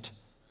ever met.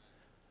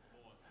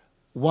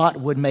 What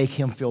would make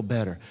him feel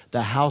better?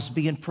 The house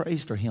being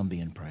praised or him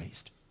being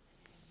praised?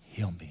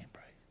 Him being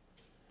praised.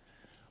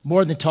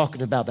 More than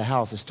talking about the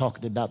house, it's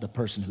talking about the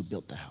person who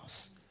built the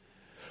house.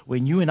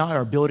 When you and I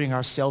are building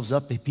ourselves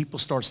up, if people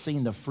start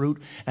seeing the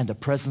fruit and the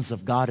presence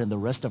of God and the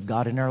rest of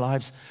God in their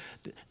lives,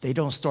 they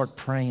don't start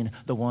praying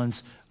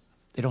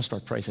they don't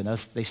start praising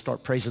us. They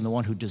start praising the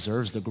one who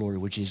deserves the glory,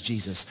 which is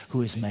Jesus,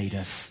 who has made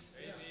us.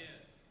 Amen.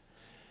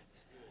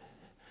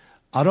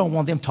 I don't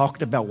want them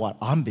talking about what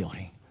I'm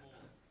building.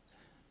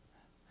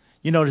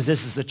 You notice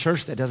this is a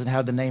church that doesn't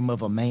have the name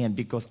of a man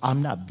because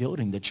I'm not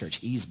building the church.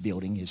 He's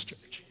building his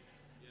church.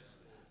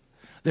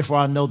 Therefore,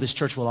 I know this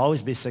church will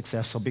always be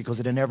successful because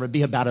it'll never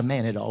be about a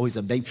man. It'll always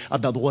be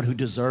about the one who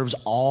deserves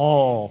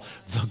all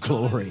the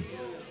glory.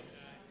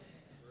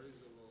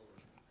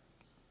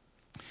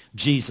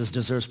 Jesus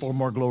deserves far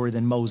more glory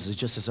than Moses,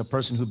 just as a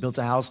person who built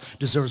a house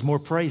deserves more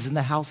praise than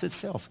the house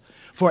itself.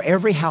 For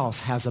every house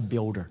has a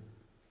builder.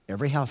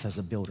 Every house has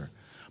a builder.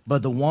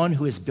 But the one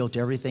who has built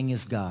everything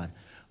is God.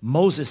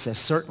 Moses was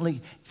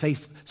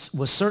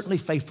certainly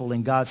faithful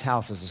in God's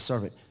house as a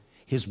servant.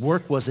 His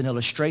work was an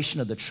illustration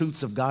of the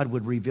truths of God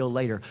would reveal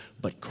later.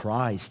 But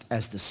Christ,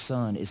 as the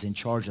Son, is in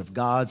charge of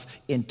God's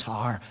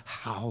entire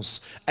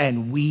house.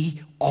 And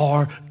we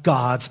are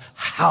God's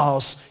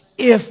house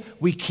if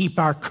we keep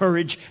our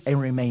courage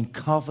and remain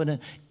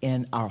confident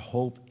in our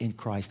hope in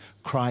Christ.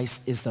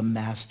 Christ is the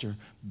master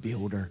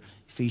builder.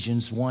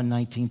 Ephesians 1,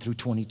 19 through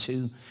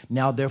 22.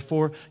 Now,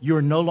 therefore, you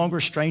are no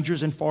longer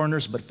strangers and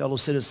foreigners, but fellow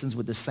citizens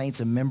with the saints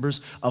and members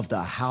of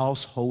the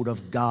household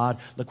of God.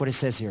 Look what it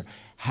says here.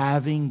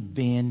 Having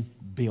been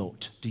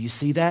built. Do you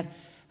see that?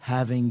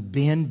 having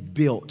been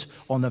built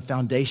on the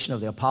foundation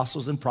of the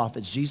apostles and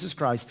prophets, Jesus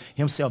Christ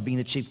himself being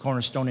the chief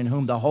cornerstone, in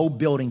whom the whole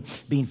building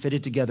being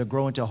fitted together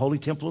grow into a holy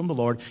temple in the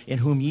Lord, in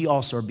whom ye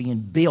also are being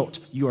built.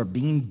 You are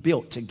being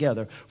built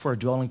together for a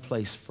dwelling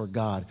place for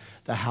God,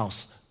 the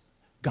house,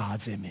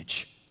 God's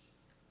image.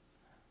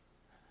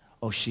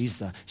 Oh, she's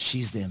the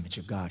image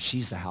of God.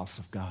 She's the house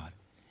of God.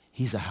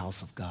 He's the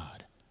house of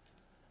God.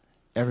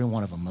 Every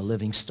one of them, a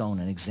living stone,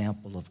 an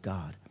example of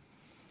God.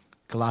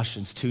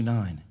 Colossians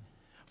 2:9.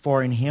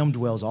 For in him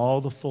dwells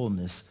all the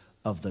fullness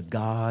of the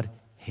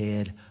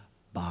Godhead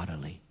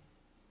bodily.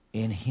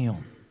 In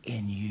him,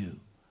 in you.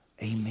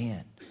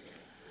 Amen.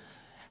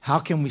 How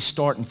can we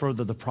start and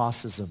further the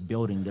process of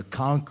building, the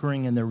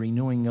conquering and the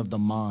renewing of the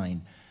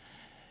mind?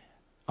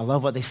 I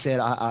love what they said.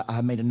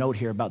 I made a note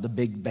here about the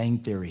Big Bang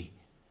Theory.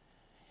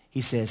 He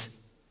says,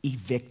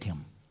 evict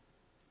him.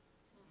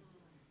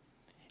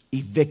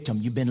 Evict him.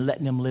 You've been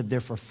letting him live there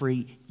for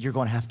free. You're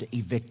going to have to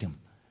evict him.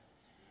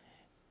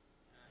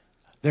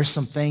 There's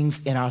some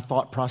things in our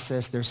thought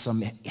process. There's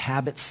some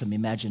habits, some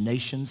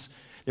imaginations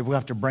that we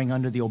have to bring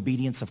under the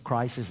obedience of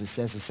Christ, as it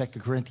says in 2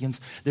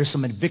 Corinthians. There's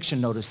some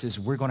eviction notices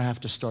we're going to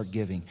have to start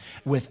giving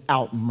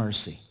without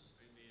mercy.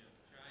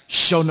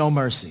 Show no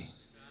mercy.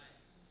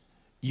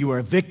 You are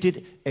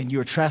evicted and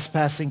you're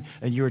trespassing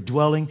and you're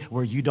dwelling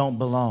where you don't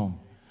belong.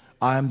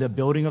 I am the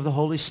building of the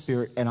Holy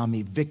Spirit, and I'm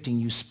evicting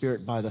you,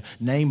 Spirit, by the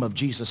name of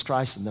Jesus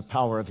Christ and the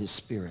power of his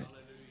Spirit.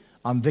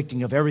 I'm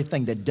evicting of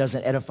everything that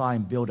doesn't edify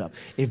and build up.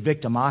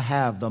 Evict them. I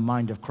have the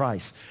mind of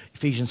Christ.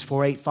 Ephesians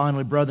 4:8,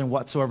 finally, brethren,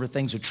 whatsoever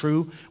things are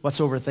true,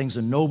 whatsoever things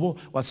are noble,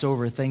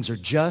 whatsoever things are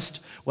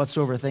just,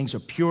 whatsoever things are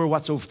pure,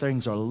 whatsoever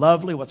things are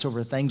lovely,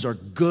 whatsoever things are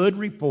good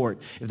report,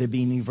 if there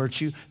be any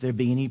virtue, if there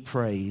be any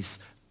praise,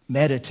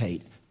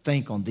 meditate,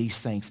 think on these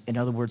things. In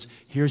other words,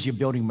 here's your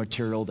building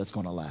material that's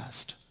going to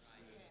last.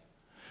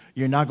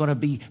 You're not going to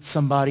be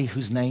somebody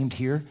who's named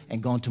here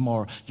and gone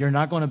tomorrow. You're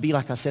not going to be,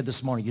 like I said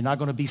this morning, you're not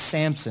going to be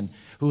Samson,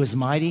 who was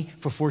mighty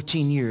for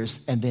 14 years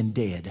and then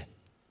dead.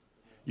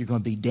 You're going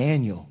to be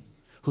Daniel,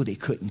 who they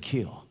couldn't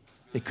kill.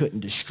 They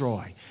couldn't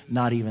destroy,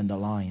 not even the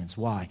lions.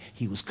 Why?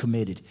 He was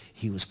committed.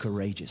 He was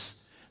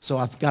courageous. So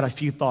I've got a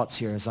few thoughts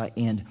here as I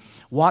end.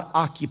 What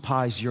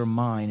occupies your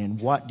mind, and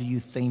what do you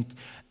think?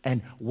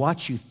 And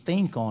what you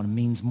think on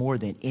means more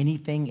than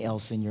anything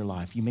else in your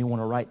life. You may want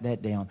to write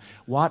that down.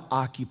 What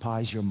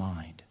occupies your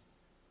mind?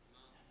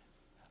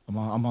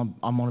 I'm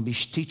going to be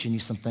teaching you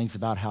some things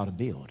about how to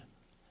build.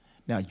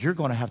 Now, you're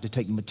going to have to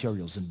take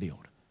materials and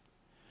build.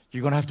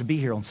 You're going to have to be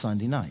here on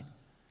Sunday night.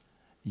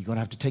 You're going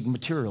to have to take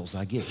materials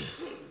I give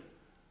you.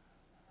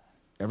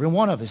 Every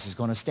one of us is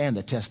going to stand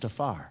the test of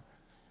fire.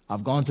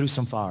 I've gone through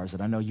some fires,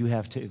 and I know you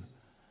have too.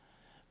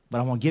 But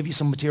I want to give you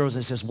some materials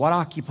that says, what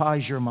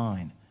occupies your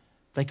mind?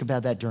 Think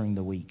about that during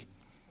the week.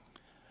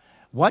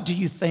 What do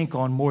you think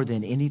on more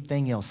than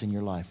anything else in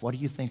your life? What do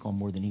you think on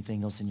more than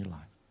anything else in your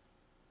life?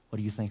 What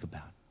do you think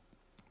about?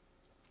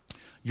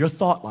 Your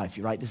thought life,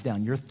 you write this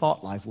down, your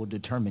thought life will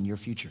determine your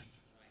future.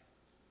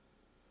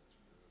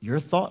 Your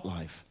thought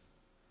life,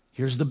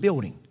 here's the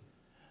building.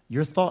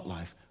 Your thought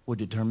life will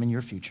determine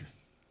your future.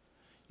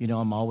 You know,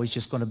 I'm always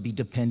just going to be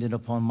dependent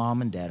upon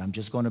mom and dad. I'm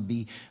just going to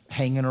be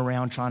hanging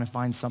around trying to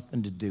find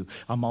something to do.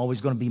 I'm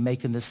always going to be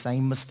making the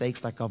same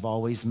mistakes like I've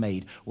always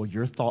made. Well,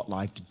 your thought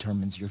life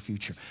determines your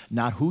future.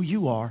 Not who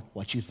you are,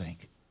 what you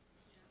think.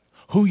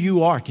 Who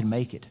you are can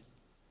make it.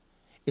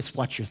 It's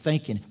what you're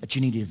thinking that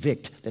you need to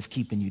evict that's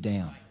keeping you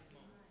down.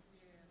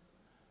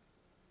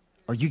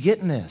 Are you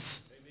getting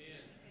this?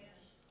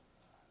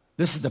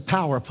 This is the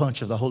power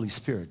punch of the Holy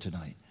Spirit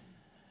tonight.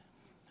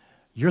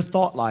 Your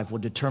thought life will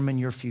determine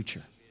your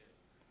future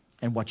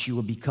and what you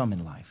will become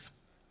in life.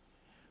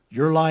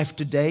 Your life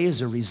today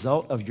is a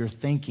result of your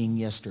thinking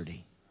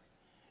yesterday.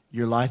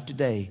 Your life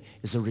today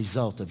is a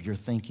result of your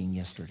thinking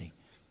yesterday.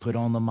 Put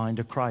on the mind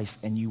of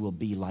Christ and you will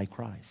be like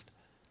Christ.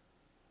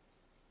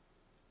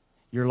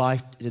 Your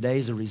life today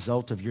is a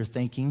result of your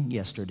thinking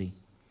yesterday.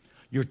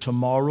 Your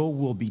tomorrow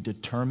will be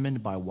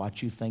determined by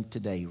what you think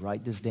today.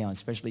 Write this down,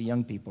 especially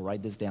young people,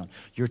 write this down.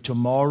 Your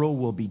tomorrow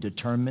will be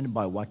determined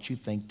by what you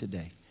think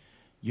today.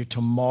 Your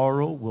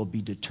tomorrow will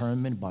be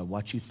determined by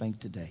what you think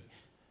today.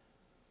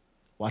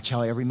 Watch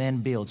how every man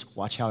builds.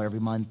 Watch how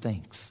every man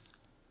thinks.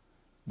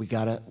 We've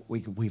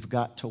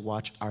got to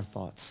watch our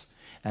thoughts.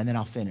 And then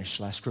I'll finish.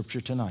 Last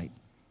scripture tonight.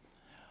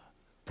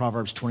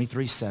 Proverbs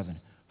 23:7.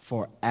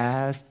 For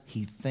as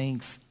he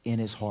thinks in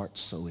his heart,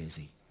 so is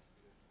he.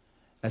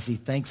 As he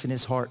thinks in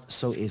his heart,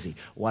 so is he.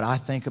 What I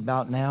think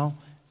about now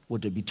will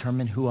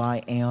determine who I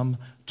am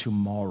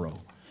tomorrow.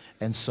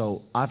 And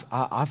so I've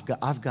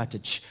got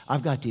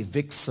to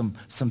evict some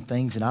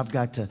things, and I've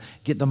got to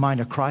get the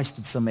mind of Christ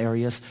in some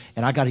areas,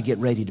 and I got to get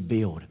ready to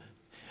build.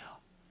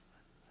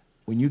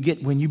 When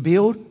you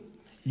build,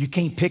 you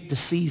can't pick the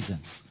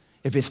seasons.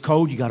 If it's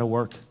cold, you got to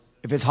work.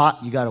 If it's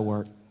hot, you got to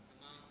work.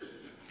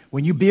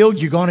 When you build,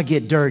 you're going to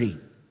get dirty.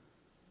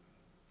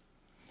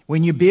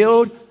 When you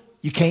build,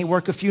 you can't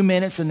work a few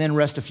minutes and then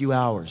rest a few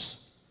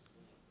hours.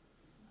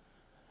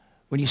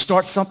 When you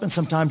start something,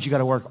 sometimes you got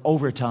to work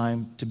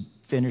overtime to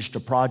finish the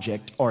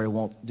project or it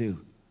won't do.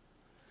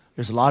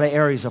 There's a lot of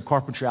areas of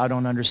carpentry I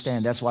don't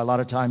understand. That's why a lot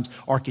of times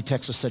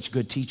architects are such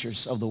good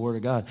teachers of the Word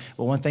of God.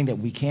 But one thing that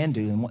we can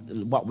do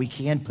and what we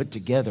can put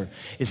together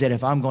is that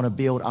if I'm going to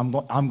build, I'm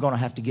going to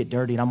have to get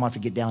dirty and I'm going to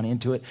have to get down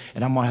into it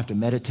and I'm going to have to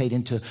meditate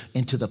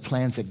into the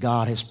plans that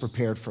God has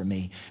prepared for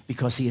me,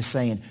 because he is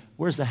saying,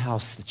 where's the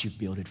house that you've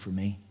built for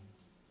me?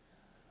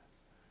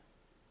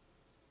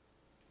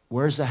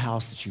 Where's the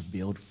house that you've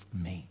built for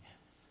me?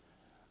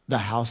 The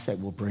house that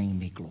will bring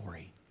me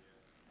glory.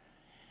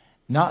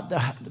 Not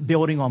the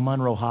building on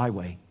Monroe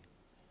Highway,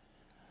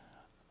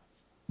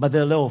 but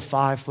the little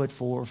 5'4",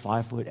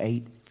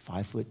 5'8",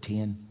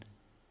 5'10",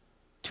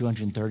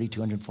 230,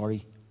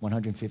 240,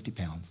 150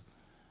 pounds.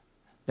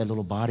 That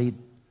little body,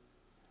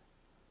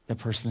 that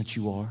person that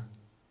you are,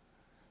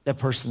 that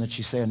person that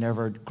you say will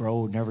never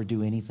grow, never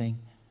do anything.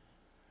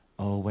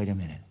 Oh, wait a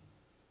minute.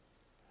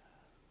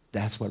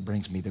 That's what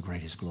brings me the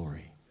greatest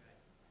glory,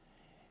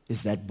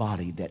 is that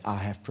body that I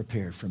have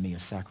prepared for me a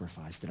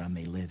sacrifice that I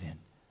may live in.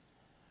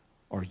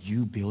 Are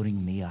you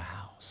building me a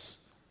house?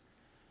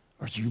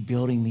 Are you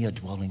building me a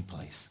dwelling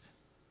place?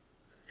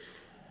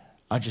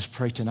 I just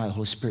pray tonight the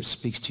Holy Spirit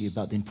speaks to you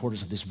about the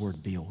importance of this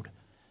word build.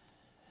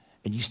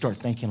 And you start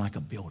thinking like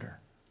a builder.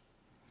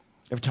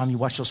 Every time you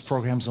watch those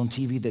programs on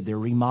TV that they're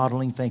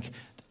remodeling, think,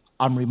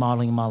 I'm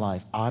remodeling my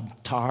life. I'm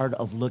tired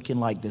of looking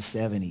like the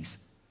 70s.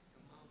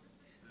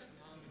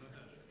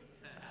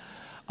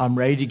 I'm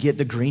ready to get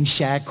the green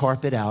shag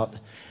carpet out.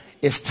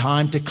 It's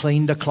time to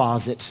clean the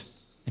closet.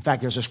 In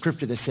fact, there's a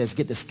scripture that says,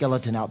 get the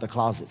skeleton out the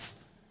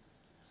closets.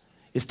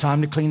 It's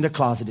time to clean the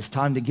closet. It's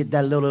time to get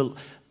that little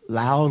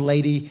loud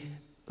lady.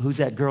 Who's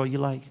that girl you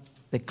like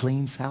that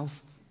cleans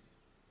house?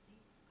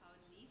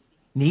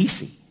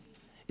 Nisi.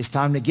 It's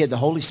time to get the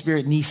Holy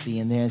Spirit Nisi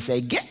in there and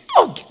say, get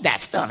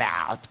that stuff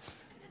out.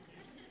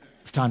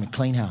 It's time to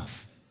clean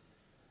house.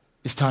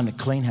 It's time to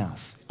clean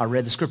house. I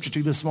read the scripture to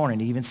you this morning.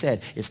 It even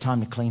said, it's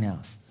time to clean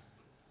house.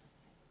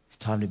 It's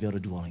time to build a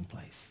dwelling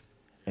place.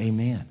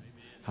 Amen.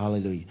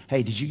 Hallelujah.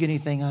 Hey, did you get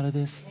anything out of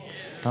this?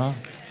 Huh?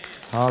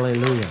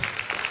 Hallelujah.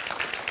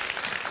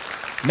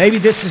 Maybe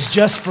this is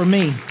just for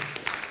me,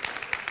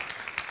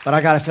 but I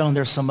got a feeling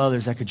there's some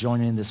others that could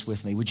join in this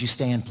with me. Would you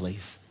stand,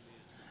 please?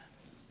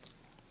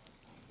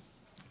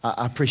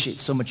 I appreciate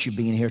so much you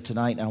being here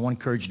tonight, and I want to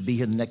encourage you to be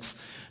here the next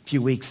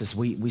few weeks as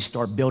we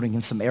start building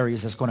in some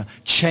areas that's going to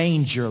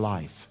change your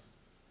life,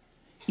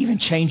 even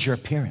change your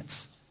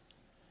appearance,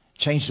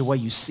 change the way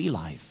you see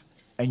life,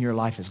 and your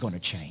life is going to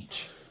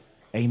change.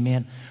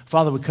 Amen.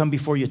 Father, we come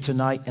before you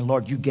tonight, and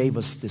Lord, you gave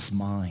us this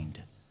mind.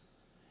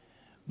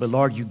 But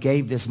Lord, you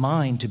gave this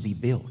mind to be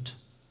built.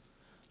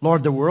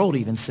 Lord, the world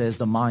even says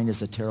the mind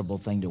is a terrible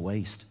thing to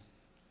waste.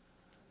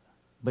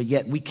 But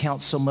yet we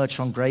count so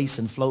much on grace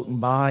and floating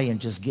by and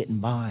just getting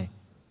by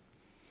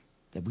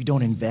that we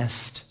don't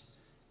invest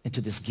into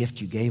this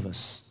gift you gave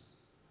us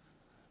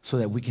so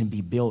that we can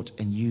be built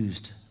and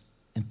used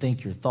and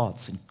think your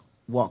thoughts and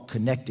walk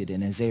connected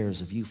and as heirs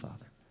of you, Father.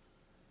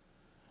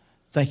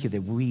 Thank you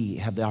that we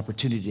have the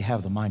opportunity to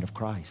have the mind of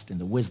Christ and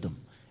the wisdom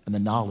and the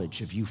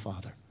knowledge of you,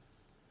 Father.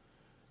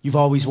 You've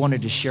always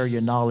wanted to share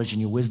your knowledge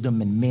and your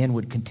wisdom, and men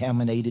would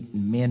contaminate it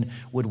and men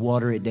would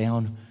water it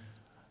down.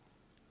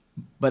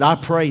 But I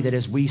pray that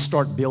as we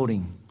start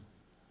building,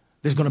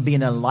 there's going to be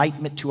an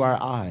enlightenment to our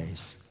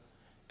eyes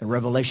and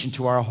revelation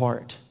to our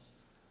heart.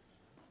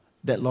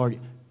 That, Lord,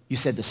 you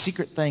said the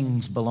secret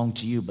things belong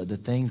to you, but the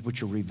things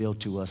which are revealed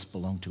to us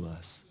belong to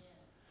us.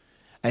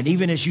 And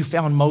even as you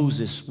found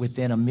Moses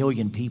within 1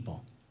 million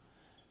people,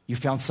 you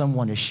found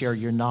someone to share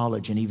your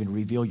knowledge and even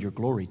reveal your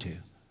glory to.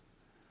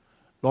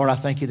 Lord, I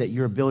thank you that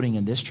you're building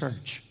in this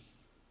church.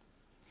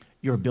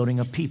 You're building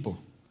a people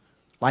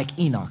like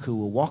Enoch who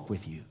will walk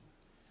with you,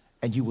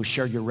 and you will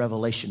share your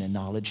revelation and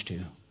knowledge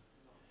too.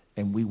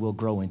 And we will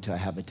grow into a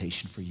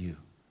habitation for you.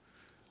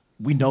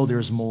 We know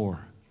there's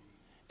more,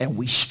 and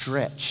we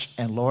stretch.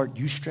 And Lord,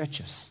 you stretch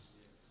us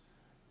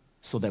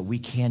so that we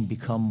can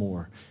become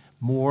more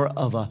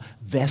of a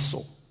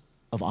vessel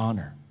of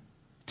honor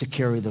to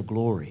carry the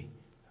glory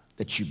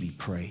that you be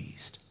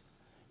praised.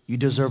 You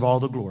deserve all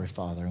the glory,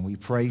 Father, and we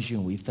praise you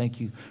and we thank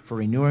you for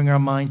renewing our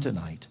mind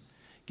tonight.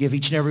 Give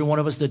each and every one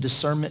of us the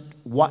discernment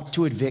what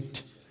to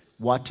evict,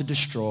 what to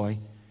destroy,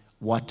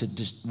 what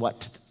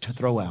to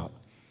throw out,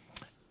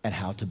 and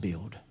how to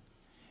build.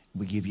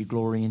 We give you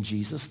glory in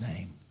Jesus'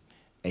 name.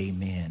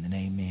 Amen and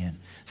amen.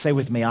 Say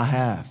with me, I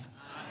have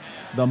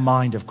the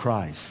mind of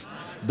Christ,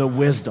 the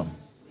wisdom,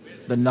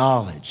 the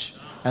knowledge,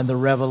 and the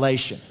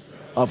revelation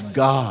of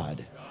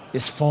God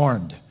is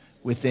formed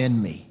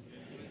within me.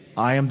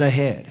 I am the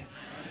head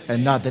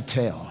and not the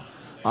tail.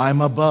 I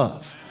am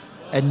above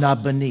and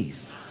not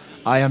beneath.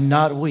 I am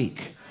not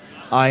weak.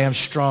 I am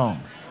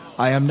strong.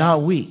 I am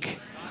not weak.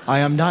 I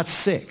am not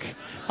sick.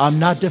 I'm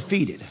not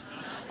defeated.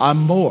 I'm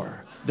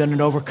more than an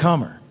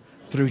overcomer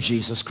through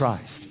Jesus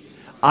Christ.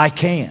 I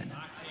can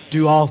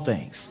do all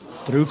things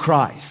through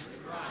Christ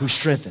who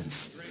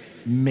strengthens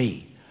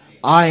me.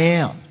 I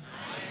am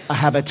a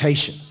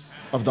habitation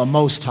of the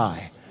Most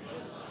High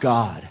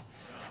God.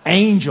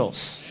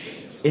 Angels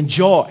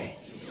enjoy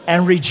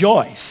and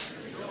rejoice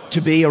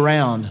to be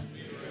around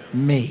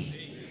me.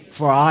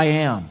 For I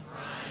am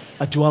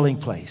a dwelling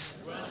place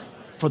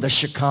for the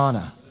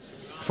Shekinah,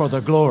 for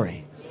the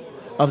glory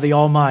of the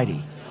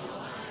Almighty.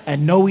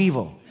 And no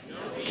evil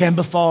can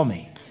befall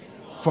me,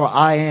 for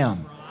I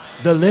am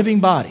the living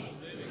body,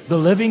 the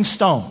living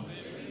stone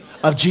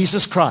of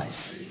Jesus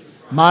Christ,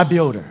 my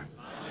builder,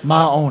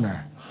 my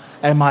owner,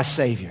 and my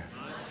Savior.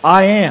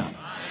 I am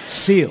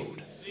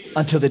sealed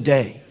unto the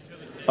day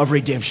of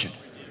redemption.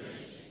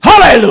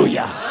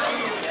 Hallelujah!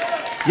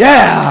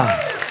 Yeah!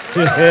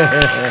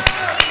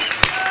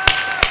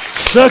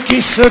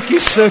 Sookie, sookie,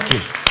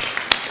 sookie.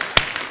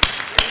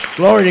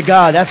 Glory to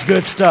God. That's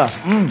good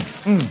stuff.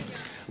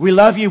 We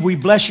love you. We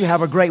bless you.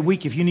 Have a great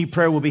week. If you need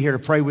prayer, we'll be here to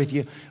pray with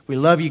you. We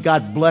love you.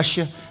 God bless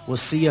you. We'll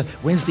see you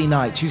Wednesday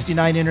night, Tuesday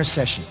night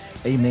intercession.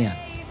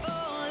 Amen.